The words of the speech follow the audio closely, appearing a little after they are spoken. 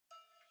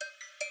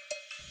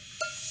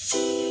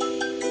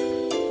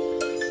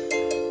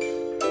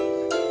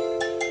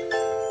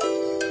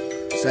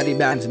Study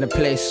bands in the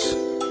place.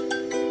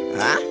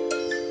 Huh?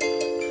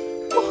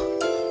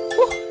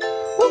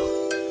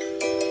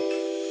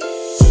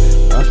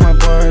 That's my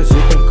boys,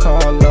 you can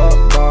call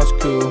up boss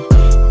crew.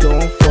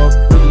 Don't fuck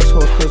with these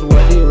hoes cause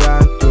what they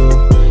ran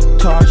through.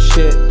 Talk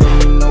shit,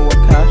 then you know what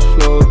cash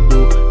flow do.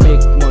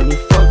 Make money,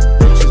 fuck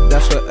bitches,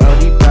 that's what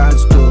LD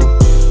bands do.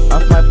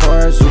 Off my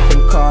boys, you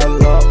can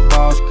call up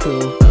boss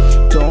crew.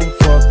 Don't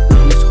fuck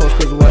with these hoes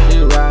cause what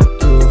they ran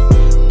through.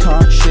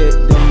 Talk shit,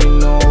 then you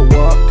know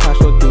what cash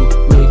flow do.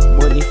 Make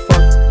money,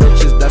 fuck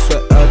bitches, that's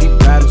what LD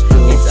bands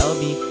do. It's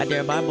LB, I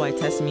dare bad boy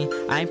test me.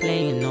 I ain't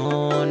playing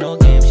no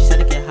game. She said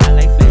to get high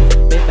like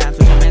flame. Big bands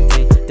which I'm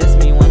renting. This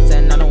me once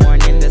and not a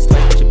warning. This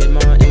twice, bitch a bit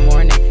more in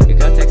morning. Your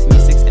girl text me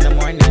 6 in the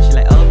morning. She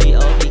like LB,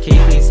 can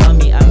you please tell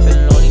me? I'm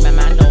feeling lonely, my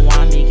man don't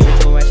want me. Give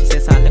it to her, she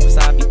says sound like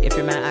wasabi. If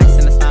your man acts,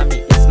 then it's not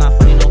me. It's not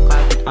funny, no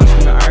copy. I'm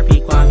screaming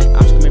RP, Kwame.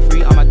 I'm screaming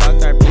free on my dog,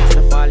 RP to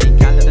the falling.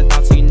 Can't let it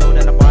down so you know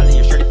that I'm balling.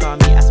 You're sure to call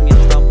me, ask me if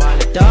I'm still balling.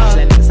 She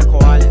like niggas are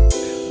calling.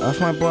 Off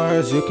my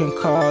bars, you can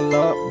call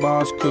up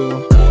boss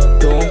crew.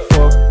 Don't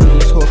fuck with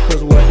these hoes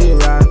cause what they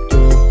ran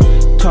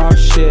through. Talk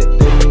shit,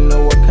 then you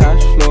know what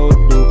cash flow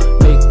do.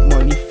 Make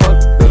money, fuck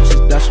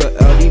bitches, that's what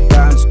LD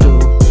bands do.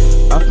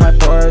 Off my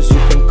bars, you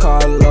can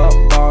call up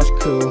boss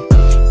crew.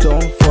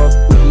 Don't fuck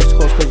with these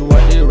hoes cause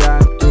what they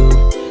ran through.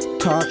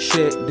 Talk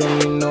shit,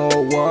 then you know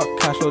what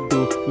cash flow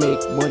do.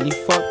 Make money,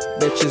 fuck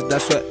bitches,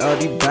 that's what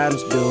LD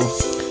bands do.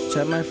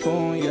 Check my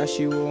phone, yeah,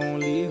 she won't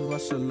leave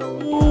us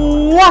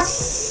alone.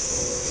 What's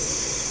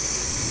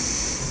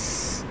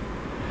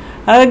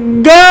a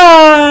good?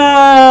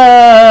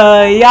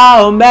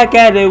 Y'all, I'm back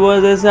at it.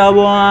 Was this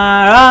someone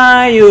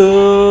on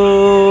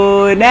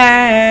you?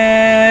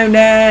 Damn.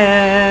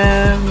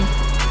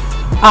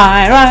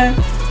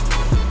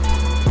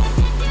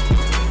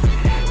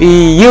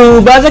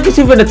 iRunYew, but as I can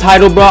see from the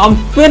title, bro, I'm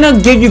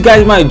finna give you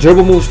guys my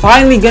dribble moves.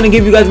 Finally gonna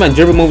give you guys my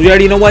dribble moves. You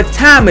already know what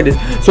time it is.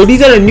 So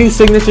these are the new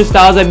signature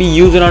styles I be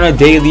using on a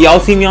daily. Y'all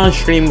see me on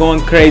stream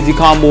going crazy,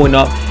 comboing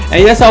up.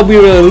 And yes, I'll be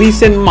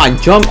releasing my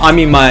jump.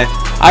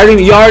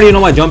 You already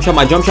know my jump shot.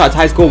 My jump shot's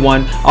high school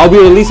 1. I'll be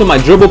releasing my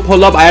dribble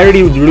pull up. I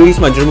already released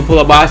my dribble pull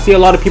up, but I see a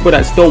lot of people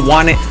that still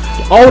want it.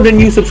 All the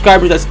new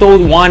subscribers that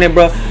still want it,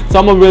 bro. So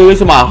I'm gonna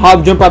release my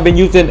hop jump I've been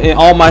using in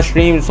all my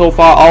streams so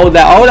far. All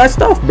that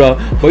stuff, bro.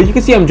 But you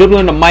can see I'm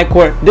dribbling the mic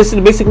court. This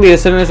is basically the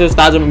signature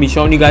styles I'm gonna be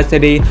showing you guys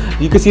today.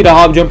 You can see the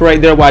hop jump right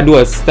there where I do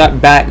a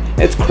step back.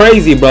 It's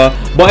crazy, bro.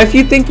 But if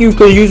you think you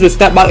could use a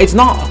step back, it's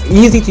not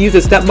easy to use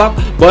a step back,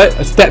 but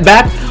a step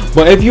back.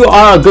 But if you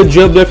are a good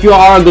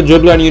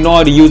dribbler, and you know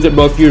how to use it,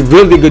 bro, if you're a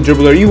really good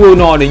dribbler, you will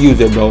know how to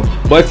use it, bro.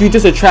 But if you're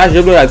just a trash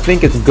dribbler, I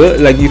think it's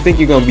good, like you think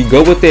you're gonna be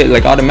good with it,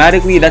 like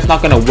automatically, that's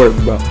not gonna work,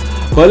 bro.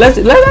 But let's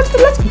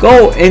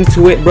go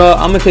into it, bro.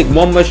 I'm gonna take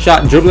one more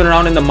shot, dribbling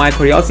around in the mic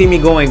where y'all see me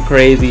going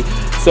crazy.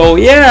 So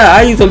yeah,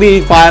 I use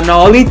Elite 5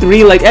 now. Elite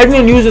 3, like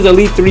everyone uses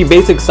Elite 3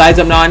 basic size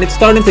up now, and it's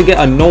starting to get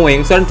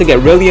annoying,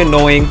 really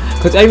annoying,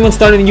 because everyone's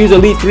starting to use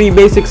Elite 3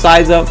 basic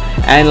size up,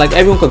 and like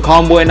everyone could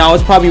combo it now.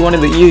 It's probably one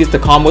of the easiest to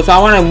combo. So I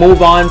want to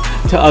move on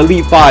to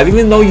Elite 5.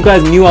 Even though you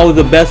guys knew I was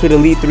the best with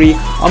Elite 3,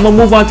 I'm gonna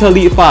move on to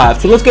Elite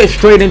 5. So let's get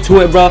straight into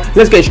it, bro.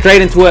 Let's get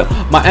straight into it.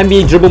 My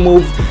NBA dribble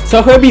move.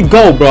 So here we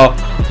go, bro.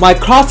 My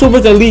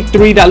crossover's Elite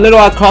 3. That little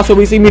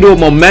crossover, you see me do a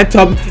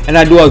momentum, and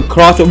I do a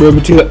crossover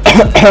between.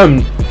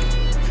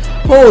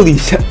 Holy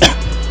shit.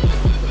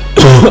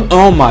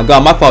 Oh my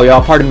god, my fault,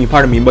 y'all. Pardon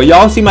me. But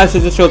y'all see my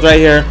sister shows right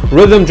here.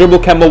 Rhythm dribble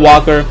Kemba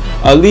Walker.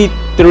 Elite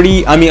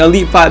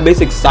 5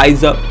 basic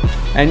size up.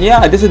 And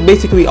yeah, this is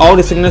basically all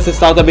the signature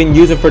styles I've been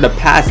using for the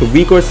past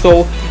week or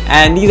so.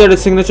 And these are the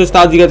signature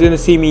styles you guys are going to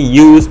see me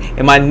use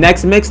in my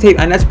next mixtape.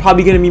 And that's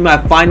probably going to be my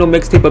final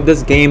mixtape of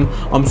this game.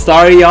 I'm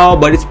sorry, y'all,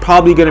 but it's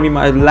probably going to be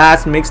my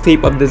last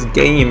mixtape of this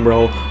game,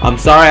 bro. I'm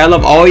sorry, I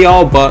love all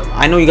y'all, but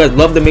I know you guys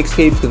love the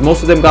mixtapes because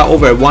most of them got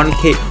over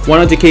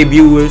 100k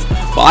viewers.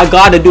 But I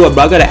got to do it,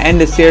 bro. I got to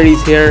end the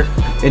series here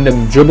in the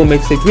dribble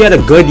mixtapes. We had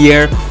a good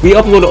year. We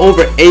uploaded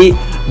over 8.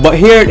 But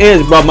here it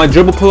is, bro. My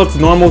dribble pull-ups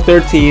normal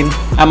 13,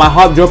 and my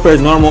hop jumper is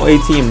normal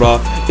 18,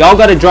 bro. Y'all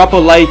gotta drop a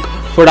like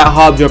for that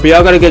hop jumper.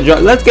 Y'all gotta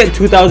let's get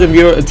 2,000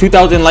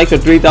 likes or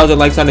 3,000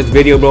 likes on this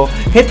video, bro.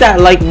 Hit that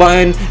like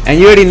button, and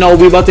you already know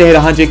we about to hit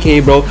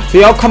 100k, bro. So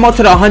y'all come out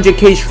to the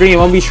 100k stream.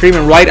 I'll be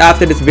streaming right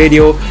after this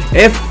video.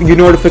 If you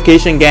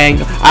notification gang,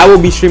 I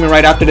will be streaming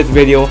right after this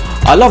video.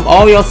 I love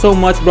all y'all so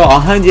much, bro.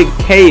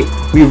 100k.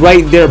 We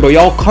right there, bro.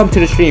 Y'all come to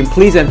the stream,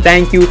 please and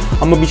thank you.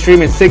 I'm gonna be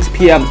streaming 6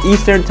 p.m.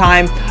 Eastern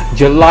time,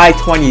 July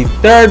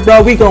 23rd,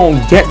 bro. We gonna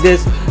get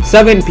this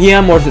 7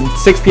 p.m. or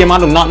 6 p.m. I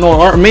do not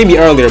know, or maybe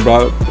earlier,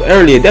 bro.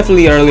 Earlier,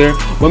 definitely earlier.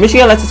 But make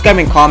sure y'all like, subscribe,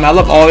 and comment. I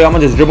love all y'all. I'm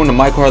gonna just dribble the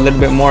mic a little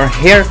bit more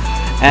here.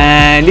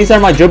 And these are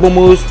my dribble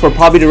moves for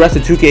probably the rest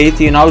of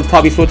 2K18. I would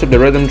probably switch up the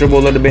rhythm dribble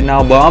a little bit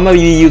now, but I'm gonna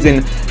be using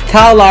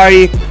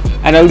Kalari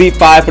and Elite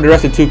 5 for the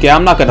rest of 2K.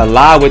 I'm not gonna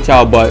lie with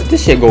y'all, but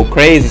this shit go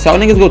crazy. So y'all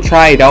niggas go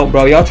try it out,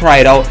 bro. Y'all try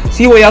it out.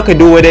 See what y'all can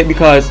do with it,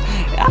 because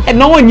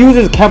no one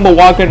uses Kemba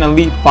Walker in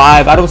Elite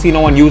 5. I don't see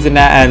no one using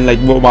that and like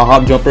with my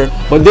hop jumper.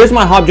 But there's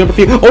my hop jumper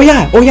for you. Oh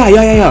yeah.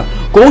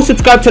 Go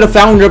subscribe to the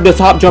founder of this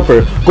hop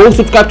jumper. Go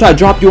subscribe to I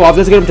Drop You Off.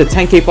 Let's get him to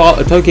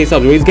 10k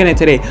subs. He's getting it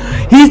today.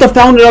 He's the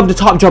founder of the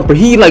top jumper.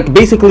 He like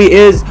basically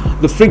is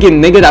the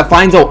freaking nigga that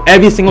finds out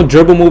every single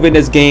dribble move in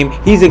this game.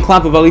 He's in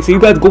Clan Valley, so you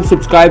guys go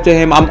subscribe to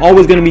him. I'm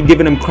always gonna be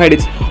giving him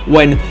credits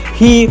when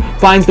he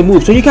finds the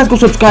move. So you guys go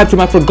subscribe to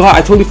him. I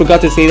totally forgot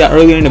to say that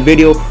earlier in the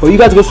video. But you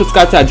guys go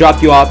subscribe to I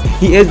Drop You Off.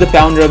 He is the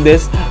founder of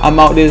this. I'm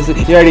out this.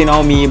 You already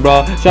know me,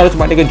 bro. Shout out to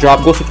my nigga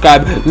Drop. Go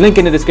subscribe. Link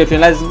in the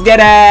description. Let's get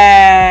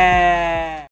it.